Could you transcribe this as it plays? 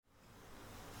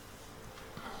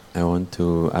I want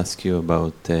to ask you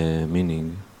about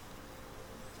meaning.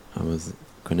 I was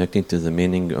connecting to the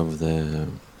meaning of the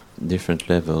different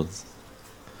levels,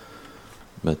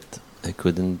 but I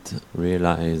couldn't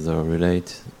realize or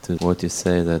relate to what you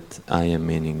say that I am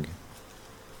meaning.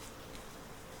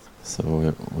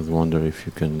 So I was wondering if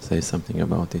you can say something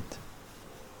about it.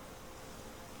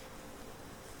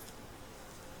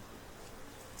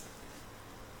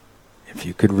 If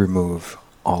you could remove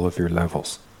all of your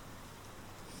levels,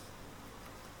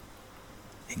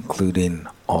 including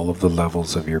all of the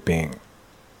levels of your being,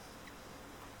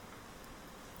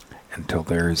 until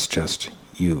there is just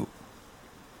you,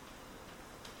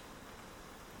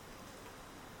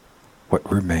 what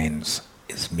remains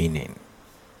is meaning.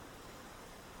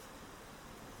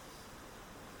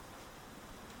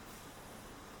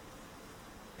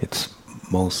 It's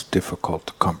most difficult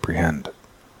to comprehend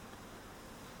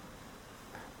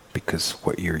because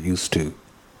what you're used to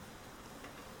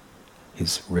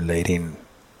is relating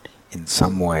in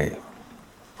some way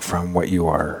from what you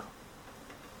are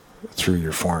through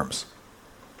your forms,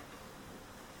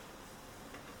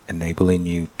 enabling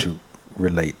you to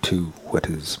relate to what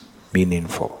is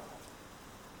meaningful.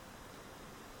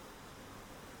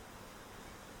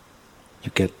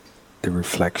 You get the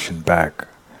reflection back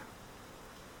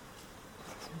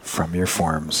from your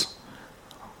forms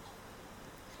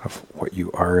of what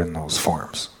you are in those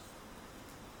forms.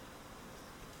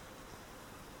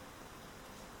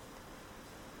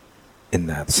 In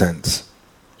that sense,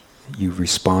 you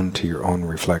respond to your own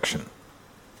reflection.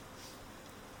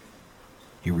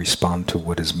 You respond to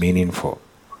what is meaningful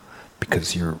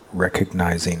because you're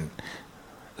recognizing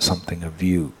something of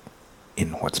you in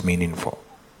what's meaningful.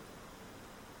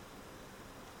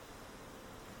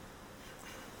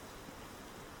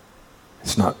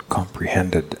 It's not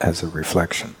comprehended as a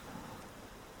reflection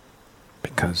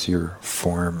because your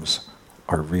forms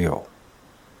are real.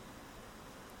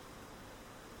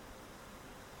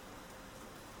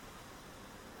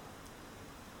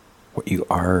 What you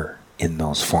are in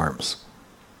those forms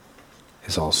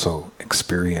is also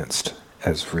experienced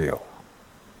as real.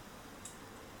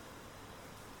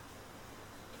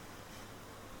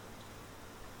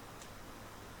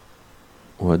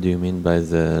 What do you mean by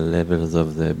the levels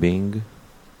of the being?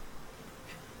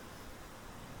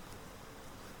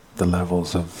 The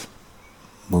levels of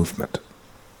movement,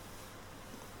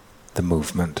 the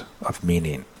movement of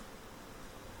meaning,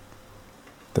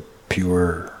 the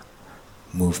pure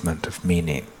movement of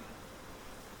meaning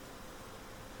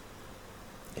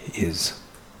is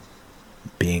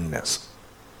beingness.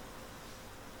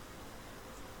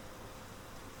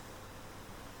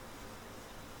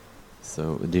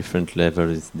 So different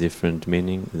level is different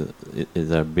meaning? Is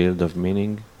there a build of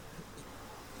meaning?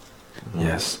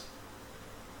 Yes.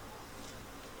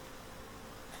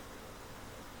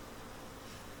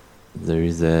 There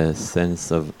is a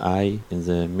sense of I in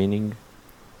the meaning?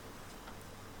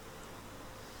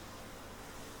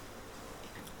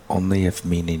 Only if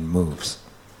meaning moves.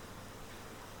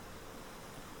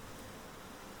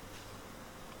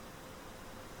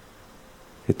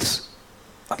 It's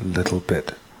a little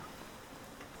bit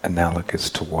analogous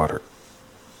to water.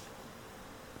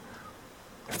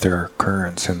 If there are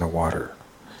currents in the water,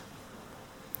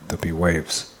 there'll be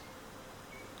waves.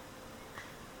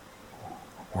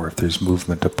 Or if there's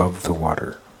movement above the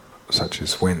water, such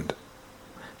as wind,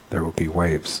 there will be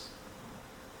waves.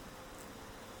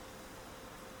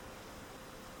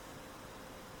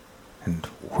 And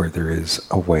where there is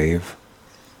a wave,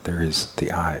 there is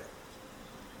the I.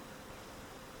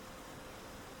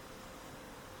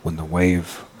 When the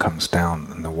wave comes down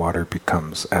and the water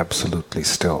becomes absolutely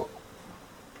still,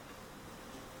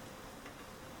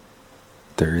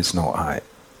 there is no I.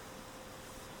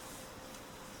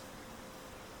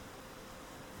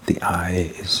 The I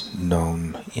is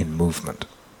known in movement.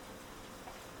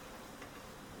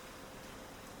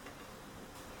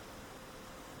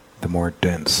 The more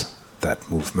dense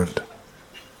that movement,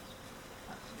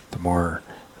 the more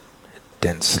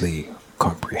densely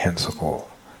comprehensible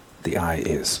the I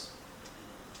is.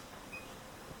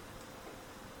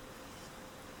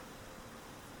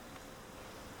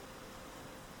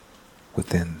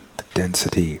 Within the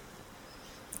density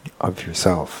of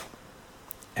yourself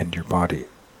and your body,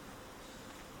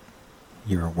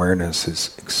 your awareness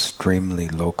is extremely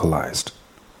localized.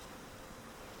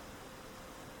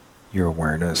 Your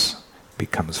awareness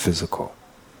becomes physical.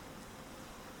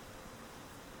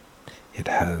 It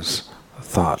has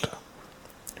thought,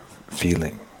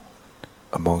 feeling,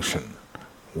 emotion,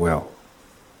 will.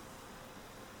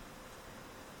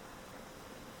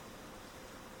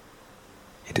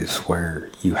 It is where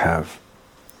you have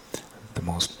the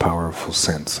the most powerful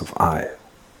sense of I.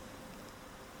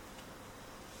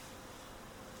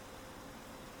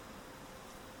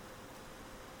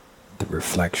 The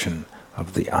reflection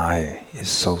of the I is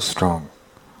so strong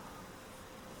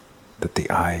that the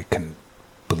I can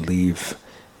believe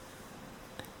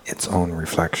its own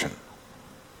reflection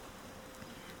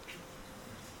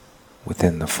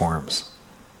within the forms,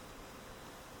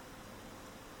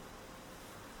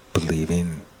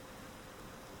 believing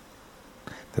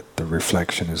that the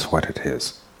reflection is what it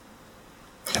is,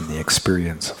 and the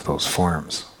experience of those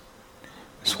forms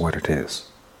is what it is.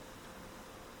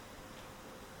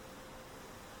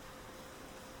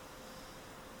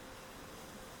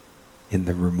 In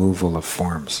the removal of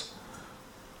forms,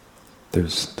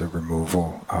 there's the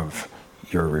removal of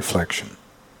your reflection.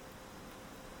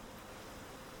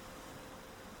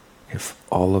 If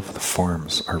all of the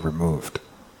forms are removed,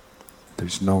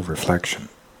 there's no reflection.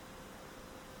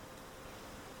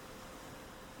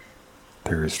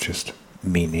 There is just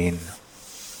meaning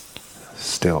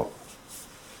still.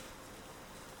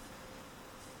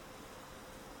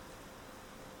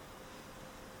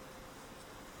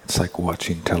 It's like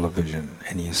watching television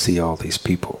and you see all these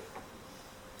people.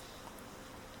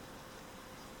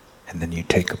 And then you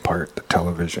take apart the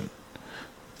television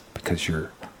because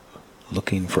you're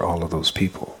looking for all of those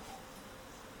people.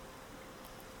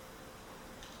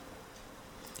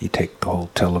 You take the whole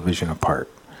television apart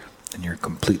and you're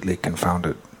completely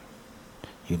confounded.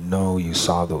 You know you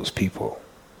saw those people.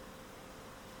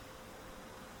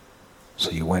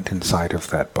 So you went inside of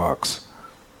that box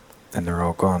and they're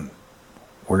all gone.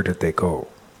 Where did they go?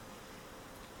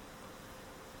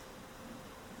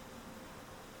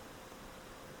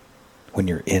 When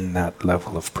you're in that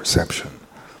level of perception,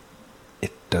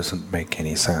 it doesn't make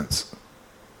any sense.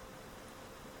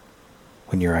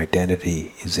 When your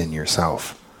identity is in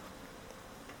yourself,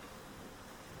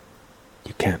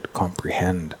 you can't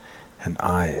comprehend an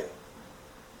I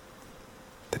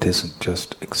that isn't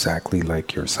just exactly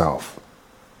like yourself.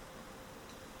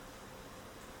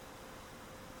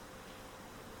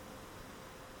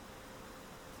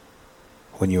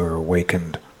 When you are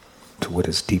awakened to what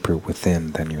is deeper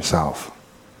within than yourself,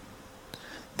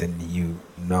 then you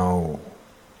know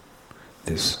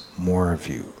there's more of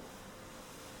you.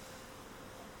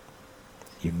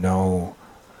 You know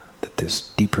that this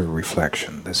deeper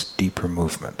reflection, this deeper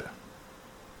movement,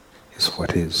 is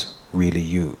what is really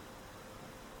you.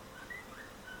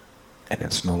 And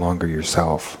it's no longer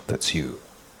yourself that's you.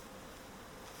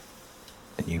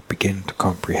 And you begin to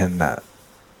comprehend that.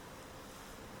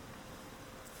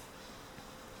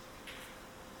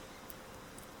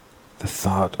 The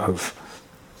thought of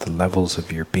the levels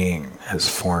of your being as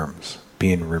forms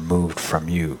being removed from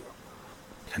you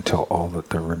until all that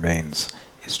there remains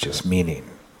is just meaning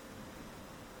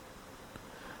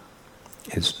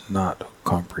is not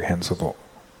comprehensible.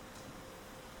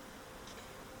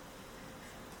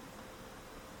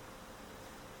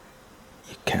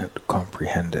 You can't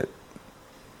comprehend it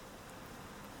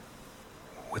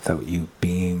without you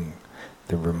being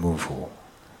the removal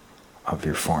of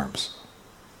your forms.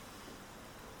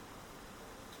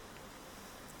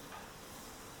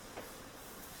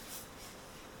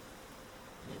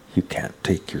 You can't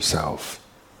take yourself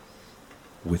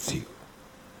with you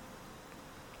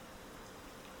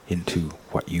into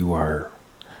what you are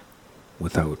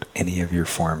without any of your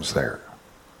forms there.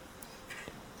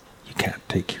 You can't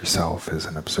take yourself as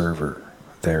an observer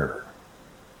there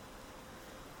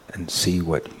and see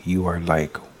what you are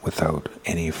like without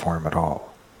any form at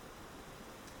all.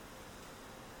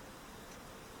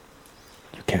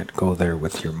 You can't go there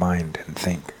with your mind and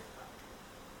think.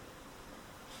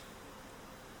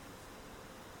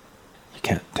 You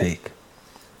can't take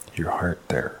your heart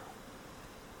there.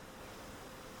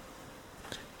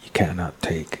 You cannot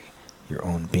take your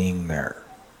own being there.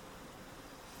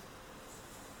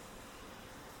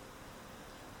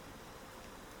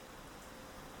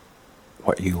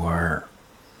 What you are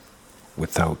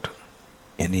without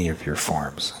any of your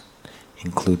forms,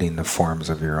 including the forms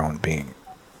of your own being,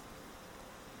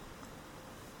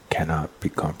 cannot be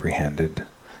comprehended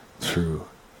through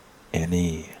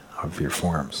any of your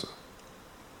forms.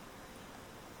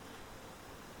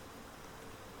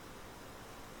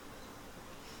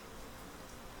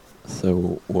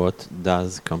 So what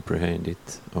does comprehend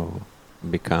it or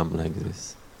become like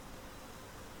this?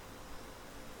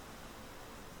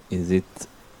 Is it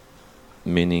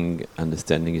meaning,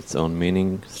 understanding its own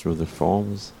meaning through the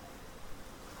forms,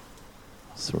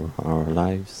 through our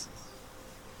lives?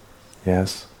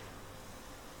 Yes.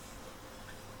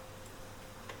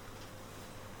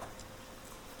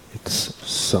 It's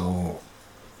so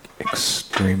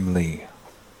extremely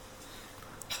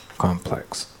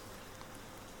complex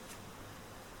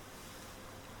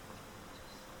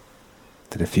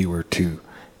that if you were to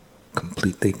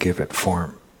completely give it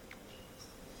form,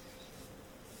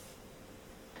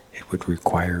 it would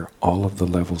require all of the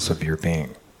levels of your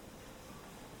being.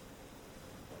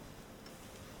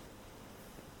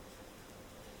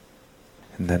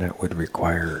 And then it would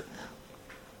require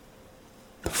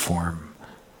the form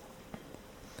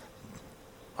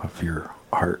of your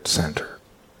heart center.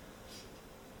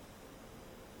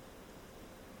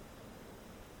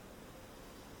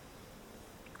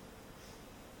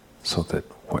 So that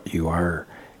what you are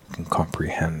can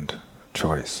comprehend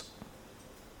choice.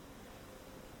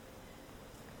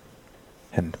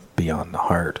 And beyond the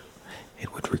heart,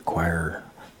 it would require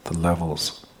the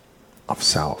levels of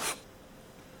self.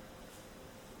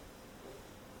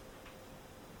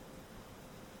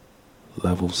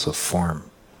 Levels of form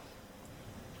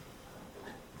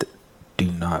that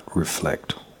do not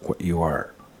reflect what you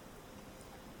are.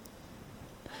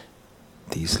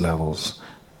 These levels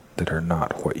that are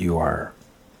not what you are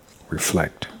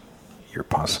reflect your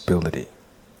possibility.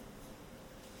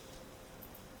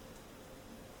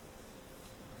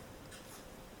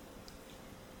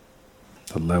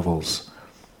 The levels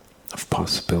of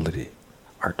possibility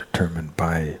are determined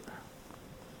by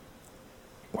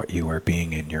what you are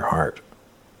being in your heart.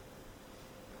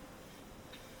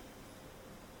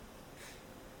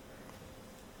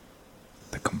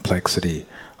 The complexity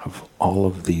of all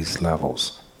of these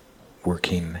levels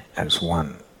working as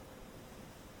one.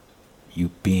 You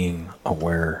being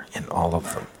aware in all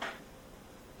of them.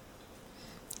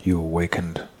 You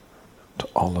awakened to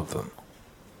all of them.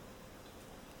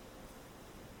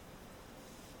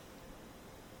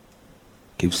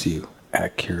 Gives you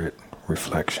accurate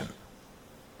reflection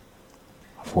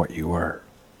of what you are.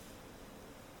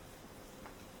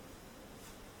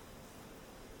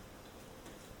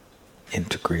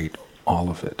 Integrate all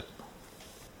of it.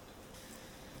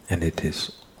 And it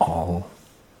is all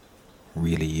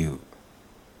really you.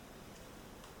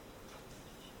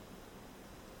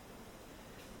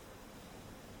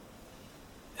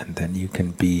 And then you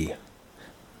can be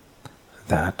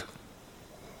that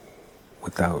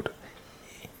without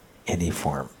any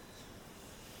form.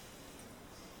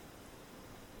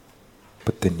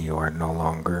 But then you are no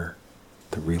longer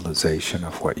the realization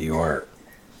of what you are.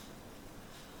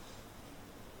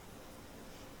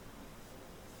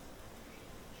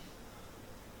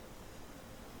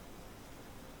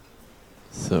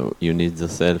 So you need the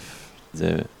self,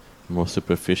 the more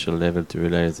superficial level, to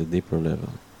realize the deeper level.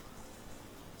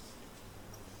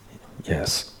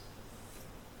 Yes.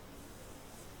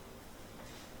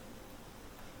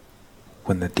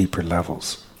 When the deeper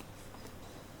levels,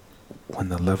 when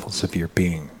the levels of your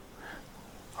being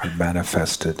are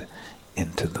manifested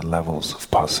into the levels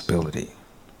of possibility,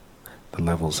 the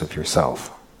levels of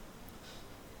yourself,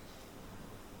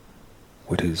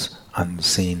 what is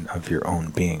unseen of your own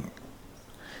being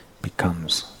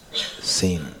becomes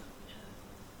seen.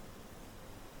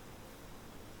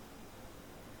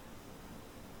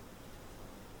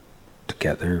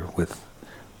 Together with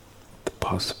the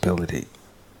possibility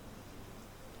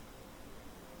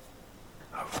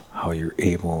of how you're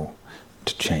able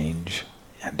to change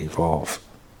and evolve.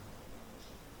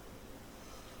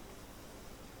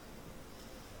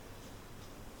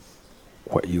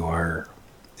 What you are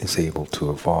is able to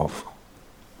evolve.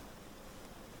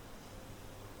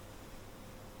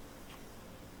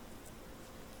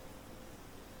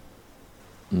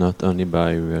 Not only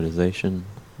by realization,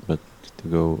 but to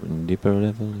go in deeper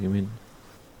level, you mean?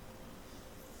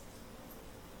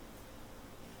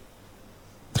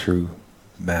 Through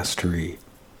mastery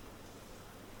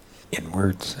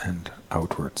inwards and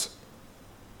outwards.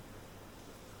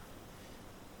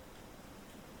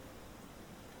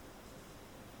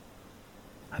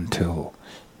 Until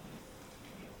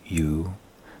you,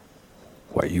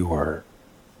 what you are,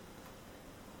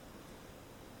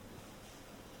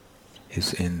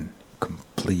 is in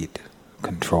complete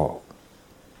control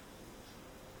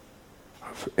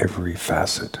of every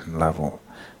facet and level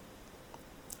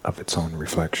of its own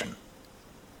reflection,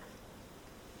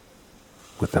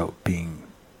 without being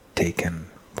taken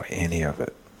by any of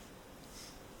it.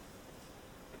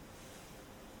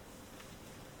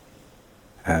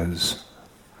 As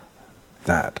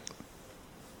that,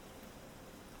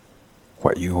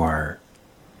 what you are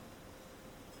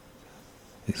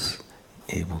is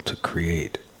able to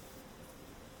create.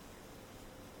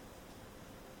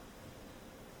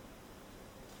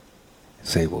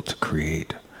 Is able to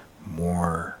create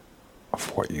more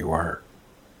of what you are.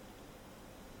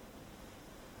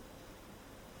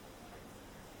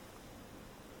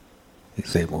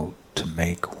 is able to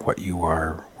make what you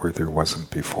are where there wasn't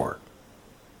before.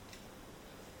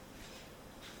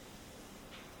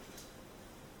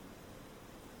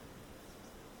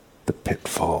 The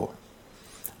pitfall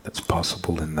that's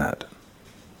possible in that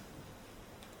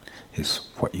is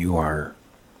what you are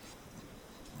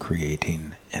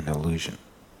creating an illusion.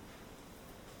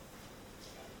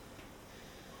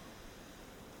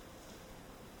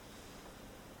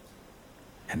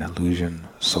 An illusion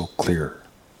so clear,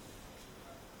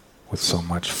 with so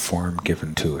much form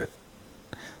given to it,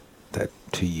 that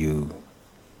to you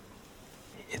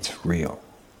it's real.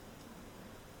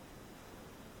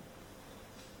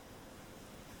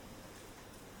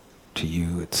 To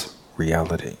you it's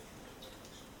reality.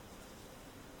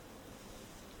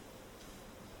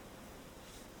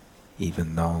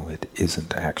 Even though it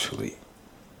isn't actually.